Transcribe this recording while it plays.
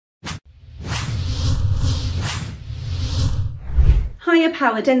Higher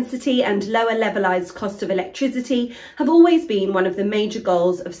power density and lower levelized cost of electricity have always been one of the major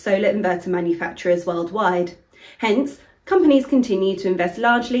goals of solar inverter manufacturers worldwide. Hence, companies continue to invest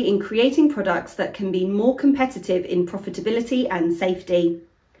largely in creating products that can be more competitive in profitability and safety.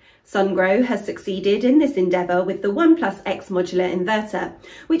 Sungrow has succeeded in this endeavour with the 1+X modular inverter,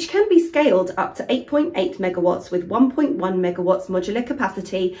 which can be scaled up to 8.8 megawatts with 1.1 megawatts modular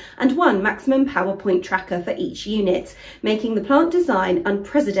capacity and one maximum power point tracker for each unit, making the plant design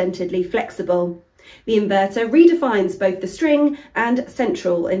unprecedentedly flexible. The inverter redefines both the string and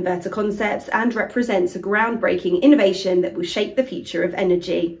central inverter concepts and represents a groundbreaking innovation that will shape the future of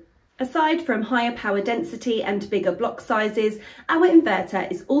energy. Aside from higher power density and bigger block sizes, our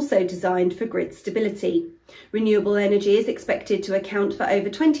inverter is also designed for grid stability. Renewable energy is expected to account for over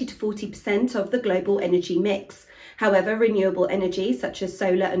 20 to 40% of the global energy mix. However, renewable energy such as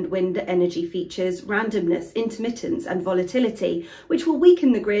solar and wind energy features randomness, intermittence and volatility, which will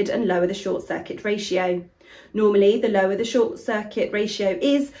weaken the grid and lower the short circuit ratio. Normally, the lower the short circuit ratio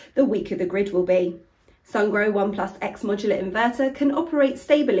is, the weaker the grid will be. Sungrow 1+X modular inverter can operate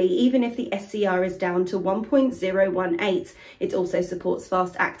stably even if the SCR is down to 1.018. It also supports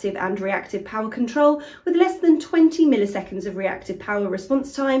fast active and reactive power control with less than 20 milliseconds of reactive power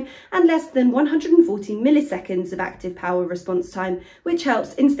response time and less than 140 milliseconds of active power response time, which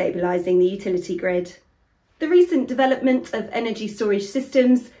helps in stabilising the utility grid. The recent development of energy storage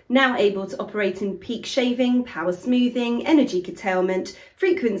systems, now able to operate in peak shaving, power smoothing, energy curtailment,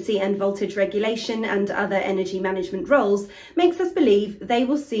 frequency and voltage regulation and other energy management roles, makes us believe they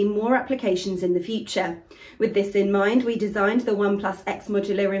will see more applications in the future. With this in mind, we designed the 1+X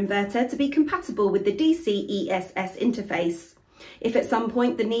modular inverter to be compatible with the DC ESS interface. If at some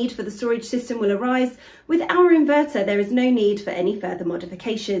point the need for the storage system will arise, with our inverter there is no need for any further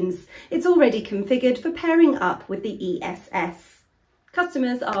modifications. It's already configured for pairing up with the ESS.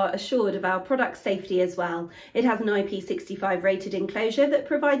 Customers are assured of our product safety as well. It has an IP65 rated enclosure that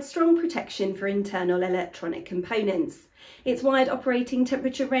provides strong protection for internal electronic components. Its wide operating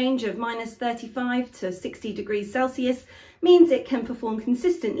temperature range of -35 to 60 degrees Celsius means it can perform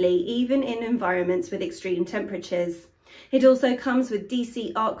consistently even in environments with extreme temperatures. It also comes with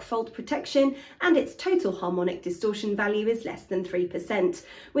DC arc fault protection and its total harmonic distortion value is less than 3%,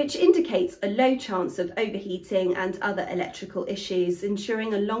 which indicates a low chance of overheating and other electrical issues,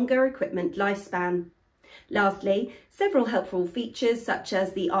 ensuring a longer equipment lifespan. Lastly, several helpful features such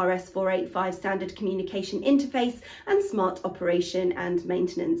as the RS485 standard communication interface and smart operation and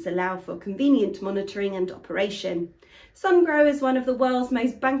maintenance allow for convenient monitoring and operation. Sungrow is one of the world's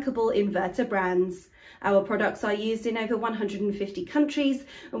most bankable inverter brands. Our products are used in over 150 countries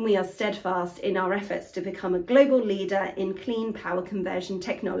and we are steadfast in our efforts to become a global leader in clean power conversion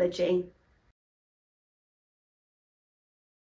technology.